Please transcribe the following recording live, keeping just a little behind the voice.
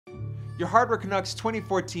Your Hardware Canucks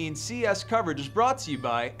 2014 CES coverage is brought to you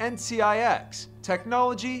by NCIX,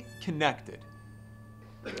 Technology Connected.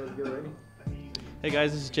 Hey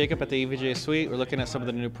guys, this is Jacob at the EVGA Suite. We're looking at some of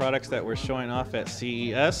the new products that we're showing off at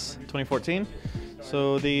CES 2014.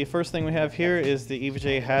 So the first thing we have here is the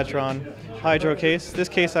EVGA Hadron Hydro case. This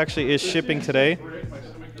case actually is shipping today.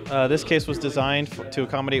 This case was designed to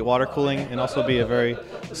accommodate water cooling and also be a very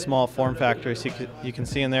small form factor. So you can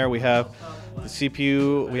see in there we have the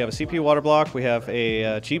CPU, we have a CPU water block, we have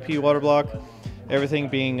a GPU water block, everything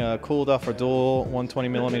being cooled off a dual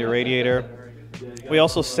 120mm radiator. We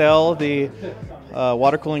also sell the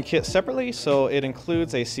water cooling kit separately, so it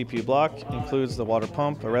includes a CPU block, includes the water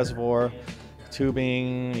pump, a reservoir,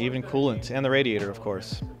 tubing, even coolant, and the radiator, of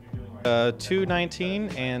course.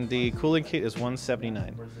 $219, and the cooling kit is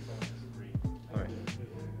 $179.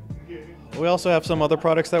 We also have some other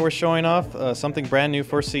products that we're showing off. Something brand new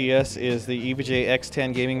for CES is the EVGA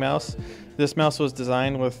X10 gaming mouse. This mouse was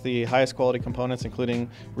designed with the highest quality components, including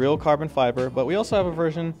real carbon fiber, but we also have a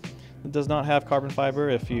version that does not have carbon fiber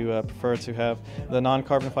if you prefer to have the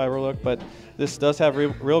non-carbon fiber look, but this does have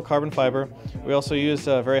real carbon fiber. We also use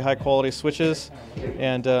very high quality switches,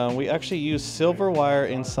 and we actually use silver wire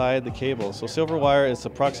inside the cable. So silver wire is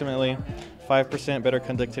approximately 5% better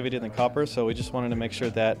conductivity than copper, so we just wanted to make sure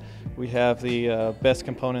that we have the best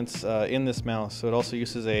components in this mouse. So it also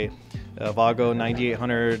uses a EVGA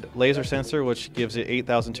 9800 laser sensor, which gives it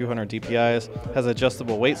 8,200 DPIs, has an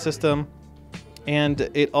adjustable weight system, and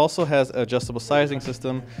it also has an adjustable sizing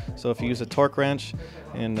system. So if you use a torque wrench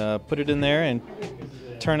and put it in there and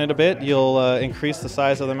turn it a bit, you'll increase the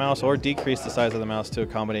size of the mouse or decrease the size of the mouse to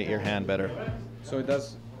accommodate your hand better. So it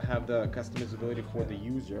does have the customizability for the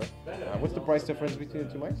user. What's the price difference between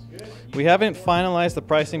the two mice? We haven't finalized the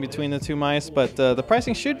pricing between the two mice, but the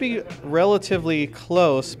pricing should be relatively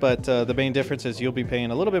close, but the main difference is you'll be paying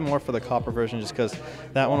a little bit more for the copper version just because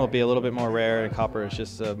that one will be a little bit more rare, and copper is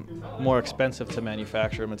just more expensive to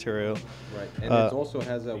manufacture material. Right, and it also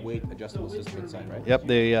has a weight adjustable system inside, right? Yep,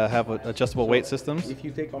 they have adjustable weight systems. If you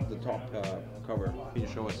take off the top cover, can you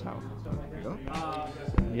show us how? There you go.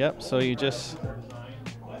 Yep, so you just...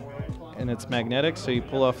 and it's magnetic, so you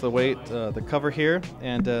pull off the weight, the cover here,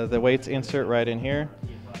 and the weights insert right in here,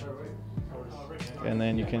 and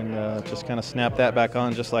then you can just kind of snap that back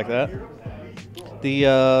on just like that. The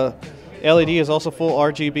LED is also full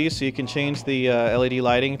RGB, so you can change the LED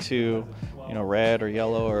lighting to, you know, red or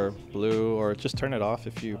yellow or blue, or just turn it off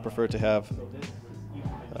if you prefer to have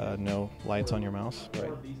no lights on your mouse.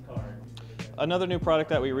 Right. Another new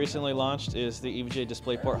product that we recently launched is the EVGA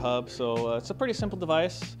DisplayPort Hub. So it's a pretty simple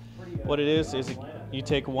device. What it is you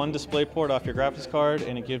take one display port off your graphics card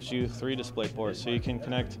and it gives you 3 display ports. So you can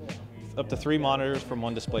connect up to 3 monitors from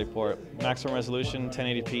one display port. Maximum resolution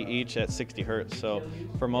 1080p each at 60 Hz. So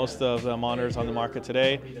for most of the monitors on the market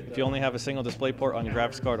today, if you only have a single display port on your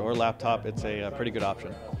graphics card or laptop, it's a pretty good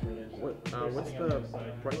option. What's the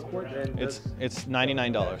price point? And it's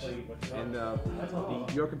 $99.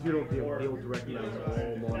 And your computer will be able to recognize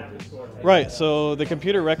all monitors. Right, so the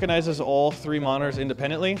computer recognizes all 3 monitors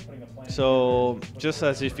independently. So just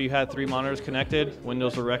as if you had 3 monitors connected,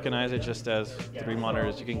 Windows will recognize it just as 3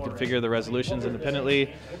 monitors. You can configure the resolutions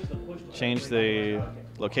independently, change the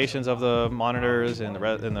locations of the monitors and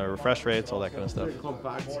the refresh rates, all that kind of stuff.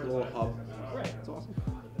 Compact, small hub. That's awesome.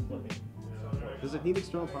 Does it need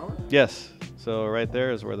external power? Yes. So right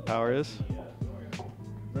there is where the power is.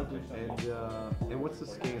 And what's the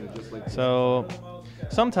scan? Just like so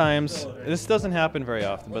sometimes, this doesn't happen very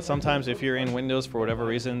often, but sometimes if you're in Windows for whatever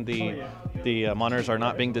reason, the monitors are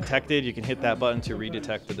not being detected, you can hit that button to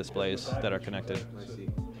redetect the displays that are connected. I see.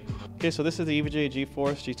 Okay, so this is the EVGA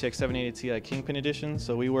GeForce GTX 780 Ti KingPin edition.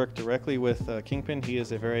 So we work directly with KingPin. He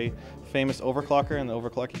is a very famous overclocker in the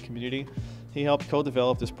overclocking community. He helped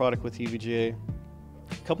co-develop this product with EVGA.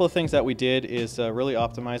 A couple of things that we did is really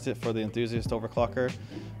optimize it for the enthusiast overclocker.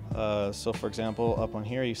 So for example, up on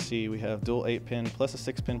here you see we have dual 8-pin plus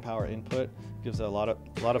a 6-pin power input. Gives a lot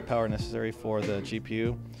of power necessary for the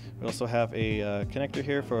GPU. We also have a connector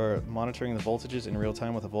here for monitoring the voltages in real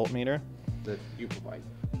time with a voltmeter. That you provide.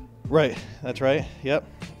 Right, that's right, yep.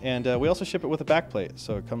 And we also ship it with a backplate,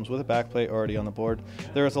 so it comes with a backplate already on the board.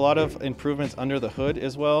 There's a lot of improvements under the hood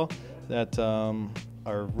as well that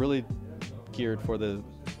are really geared for the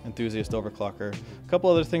enthusiast overclocker. A couple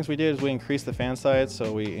other things we did is we increased the fan size,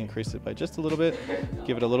 so we increased it by just a little bit,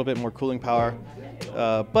 give it a little bit more cooling power.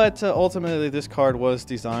 But ultimately this card was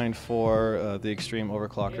designed for the extreme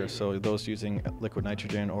overclockers, so those using liquid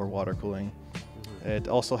nitrogen or water cooling. It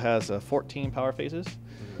also has 14 power phases,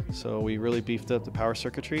 so we really beefed up the power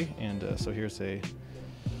circuitry, and so here's a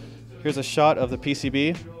shot of the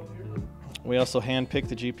PCB. We also hand-pick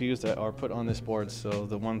the GPUs that are put on this board. So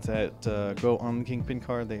the ones that go on the KingPin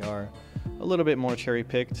card, they are a little bit more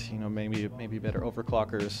cherry-picked. You know, maybe better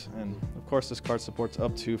overclockers. And of course, this card supports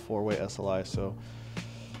up to 4-way SLI. So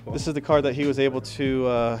this is the card that he was able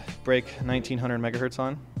to break 1900 megahertz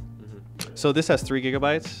on. So this has 3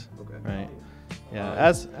 gigabytes. Okay. Right. Yeah.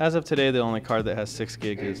 As of today, the only card that has 6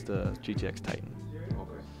 gig is the GTX Titan.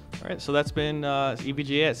 Okay. All right. So that's been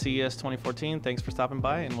EVGA at CES 2014. Thanks for stopping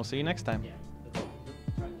by, and we'll see you next time.